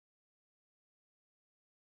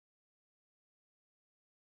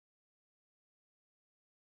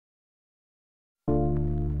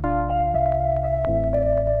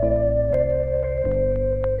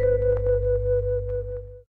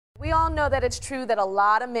know that it's true that a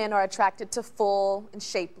lot of men are attracted to full and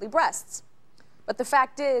shapely breasts. But the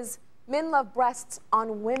fact is, men love breasts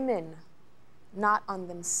on women, not on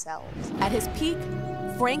themselves. At his peak,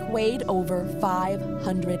 Frank weighed over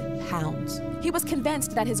 500 pounds. He was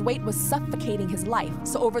convinced that his weight was suffocating his life,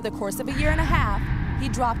 so over the course of a year and a half, he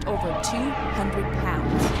dropped over 200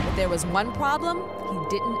 pounds. But there was one problem he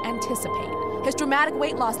didn't anticipate. His dramatic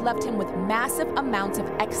weight loss left him with massive amounts of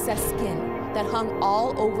excess skin that hung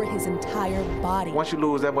all over his entire body. Once you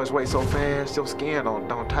lose that much weight so fast, your skin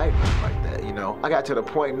don't tighten up like that, you know? I got to the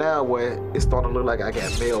point now where it's starting to look like I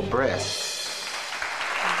got male breasts.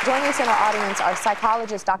 Joining us in our audience are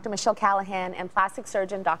psychologist Dr. Michelle Callahan and plastic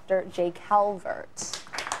surgeon Dr. Jay Calvert.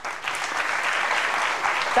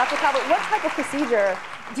 Dr. Calvert, what type of procedure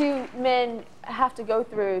do men have to go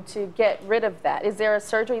through to get rid of that? Is there a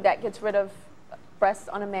surgery that gets rid of breasts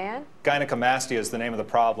on a man? Gynecomastia is the name of the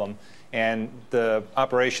problem, and the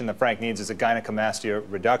operation that Frank needs is a gynecomastia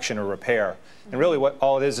reduction or repair. And really what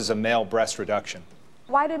all it is a male breast reduction.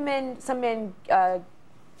 Why do some men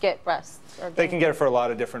get breasts? They can get it for a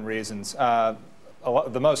lot of different reasons. The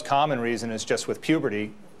most common reason is just with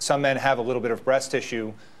puberty. Some men have a little bit of breast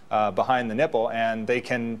tissue behind the nipple, and it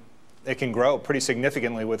can grow pretty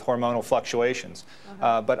significantly with hormonal fluctuations.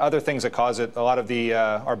 But other things that cause it, a lot of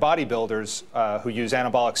our bodybuilders who use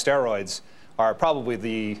anabolic steroids are probably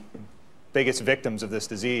the biggest victims of this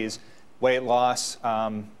disease. Weight loss,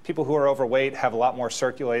 people who are overweight have a lot more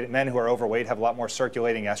men who are overweight have a lot more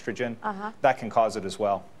circulating estrogen. That can cause it as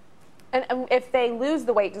well. And if they lose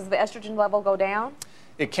the weight, does the estrogen level go down?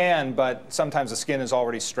 It can, but sometimes the skin is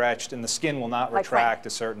already stretched and the skin will not retract a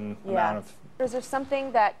certain amount of... Is there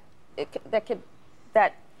something a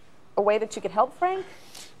way that you could help Frank?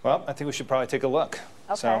 Well, I think we should probably take a look.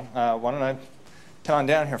 Okay. So why don't I come on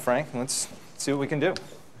down here, Frank, and let's see what we can do.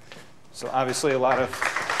 So obviously a lot of...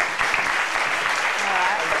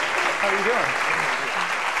 How are you doing?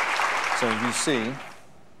 So you see,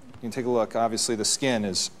 you can take a look. Obviously the skin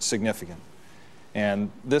is significant.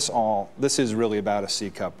 And this is really about a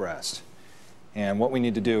C-cup breast. And what we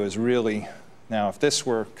need to do is really, now if this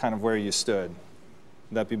were kind of where you stood,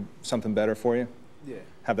 would that be something better for you? Yeah.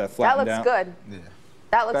 Have that flattened out? That looks good. Yeah.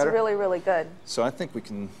 That looks really, really good. So I think we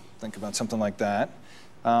can think about something like that.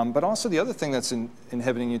 But also the other thing that's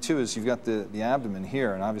inhibiting you too is you've got the abdomen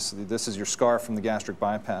here, and obviously this is your scar from the gastric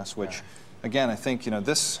bypass, which again, I think, you know,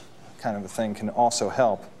 this kind of a thing can also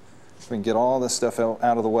help. We can get all this stuff out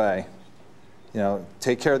of the way. You know,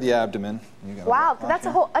 take care of the abdomen. Wow,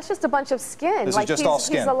 that's just a bunch of skin. This is just all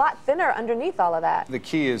skin. He's a lot thinner underneath all of that. The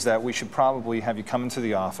key is that we should probably have you come into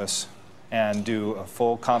the office and do a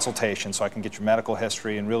full consultation so I can get your medical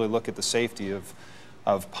history and really look at the safety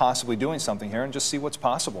of possibly doing something here and just see what's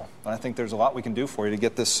possible. And I think there's a lot we can do for you to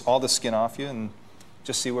get all the skin off you and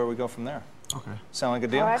just see where we go from there. Okay. Sound like a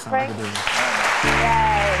deal? All right, Frank.